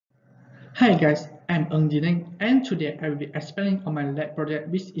Hi guys, I'm ZI NENG and today I will be explaining on my lab project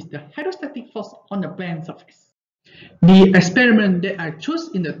which is the hydrostatic force on the plane surface. The experiment that I chose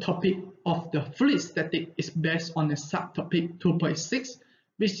in the topic of the fluid static is based on the subtopic 2.6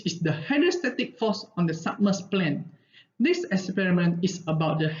 which is the hydrostatic force on the submerged plane. This experiment is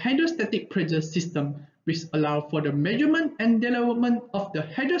about the hydrostatic pressure system which allows for the measurement and development of the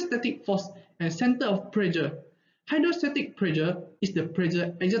hydrostatic force and center of pressure. Hydrostatic pressure is the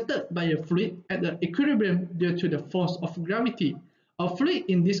pressure exerted by a fluid at the equilibrium due to the force of gravity. A fluid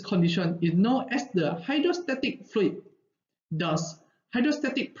in this condition is known as the hydrostatic fluid. Thus,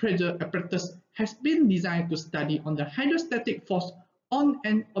 hydrostatic pressure apparatus has been designed to study on the hydrostatic force on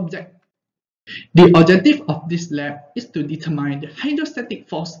an object. The objective of this lab is to determine the hydrostatic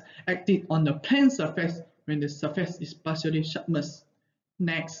force acting on the plane surface when the surface is partially submerged.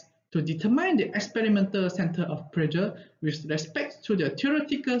 Next, to determine the experimental center of pressure with respect to the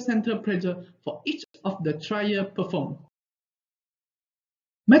theoretical center pressure for each of the trials performed.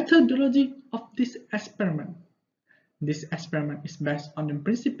 Methodology of this experiment. This experiment is based on the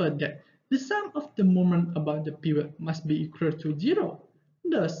principle that the sum of the moment about the pivot must be equal to 0.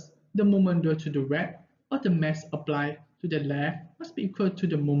 Thus, the moment due to the right or the mass applied to the left must be equal to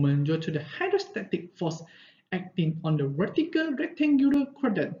the moment due to the hydrostatic force acting on the vertical rectangular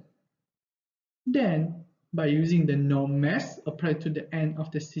quadrant. Then, by using the known mass applied to the end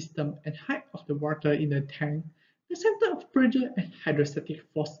of the system and height of the water in the tank, the center of pressure and hydrostatic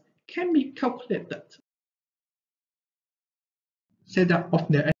force can be calculated. Setup of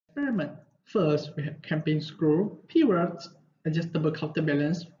the experiment. First, we have clamping screw, pivots, adjustable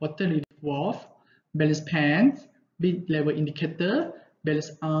counterbalance, water relief valve, balance pans, bead lever indicator,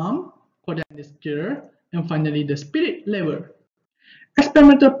 balance arm, coordinate gear, and finally the spirit lever.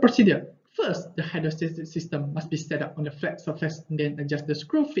 Experimental procedure. First, the hydrostatic system must be set up on the flat surface and then adjust the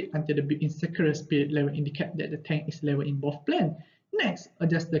screw fit until the built-in circular spirit level indicates that the tank is level in both planes. Next,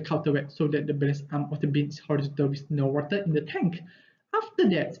 adjust the counterweight so that the balance arm of the beam is horizontal with no water in the tank. After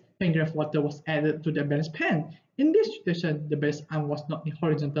that, pantograph water was added to the balance pan. In this situation, the balance arm was not in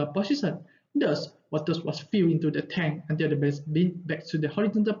horizontal position. Thus, water was filled into the tank until the balance beam back to the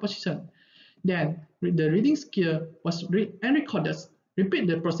horizontal position. Then, the reading scale was read and recorded. Repeat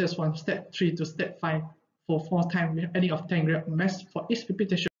the process from step 3 to step 5 for 4 times with adding of 10 gram mass for each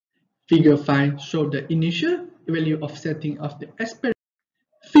repetition. Figure 5 shows the initial value of setting of the experiment.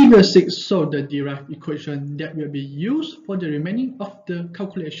 Figure 6 shows the derived equation that will be used for the remaining of the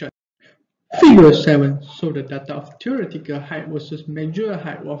calculation. Figure 7 shows the data of theoretical height versus measured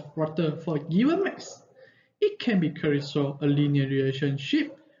height of water for a given mass. It can be carried through a linear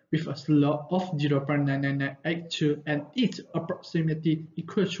relationship with a slope of 0.99982 and its approximately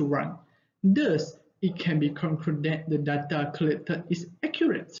equal to 1. Thus, it can be concluded that the data collected is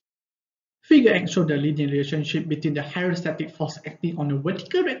accurate. Figure 8 shows the linear relationship between the hydrostatic force acting on a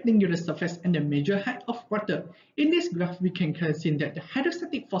vertical rectangular surface and the measured height of water. In this graph, we can clearly see that the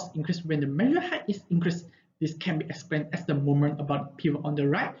hydrostatic force increases when the measured height is increased. This can be explained as the moment about the pivot on the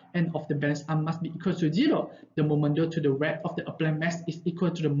right end of the balance arm must be equal to 0. The moment due to the weight of the applied mass is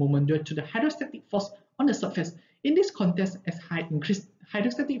equal to the moment due to the hydrostatic force on the surface. In this context, as height increases,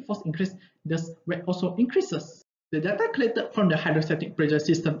 hydrostatic force increases, thus weight also increases. The data collected from the hydrostatic pressure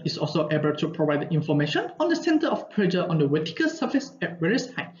system is also able to provide the information on the center of pressure on the vertical surface at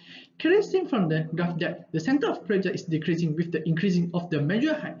various heights. Clearly seen from the graph that the center of pressure is decreasing with the increasing of the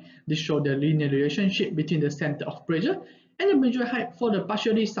measured height. This shows the linear relationship between the center of pressure and the measured height for the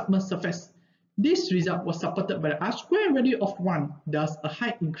partially submerged surface. This result was supported by the R-square value of 1. Thus, a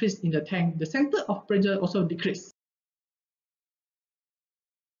height increase in the tank, the center of pressure also decreased.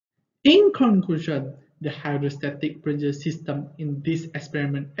 In conclusion, the hydrostatic pressure system in this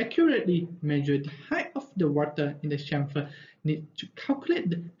experiment accurately measured the height of the water in the chamber needed to calculate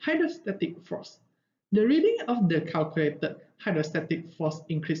the hydrostatic force. The reading of the calculated hydrostatic force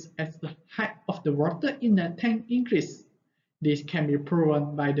increased as the height of the water in the tank increased. This can be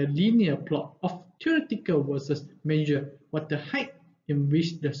proven by the linear plot of theoretical versus measured water height in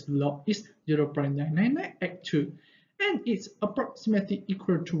which the slope is 0.99982 and it's approximately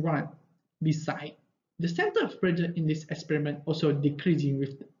equal to 1. Besides, the center of pressure in this experiment also decreasing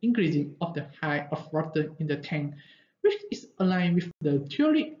with the increasing of the height of water in the tank, which is aligned with the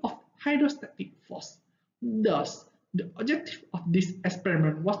theory of hydrostatic force. Thus, the objective of this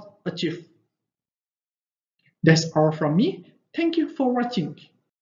experiment was achieved. That's all from me. Thank you for watching.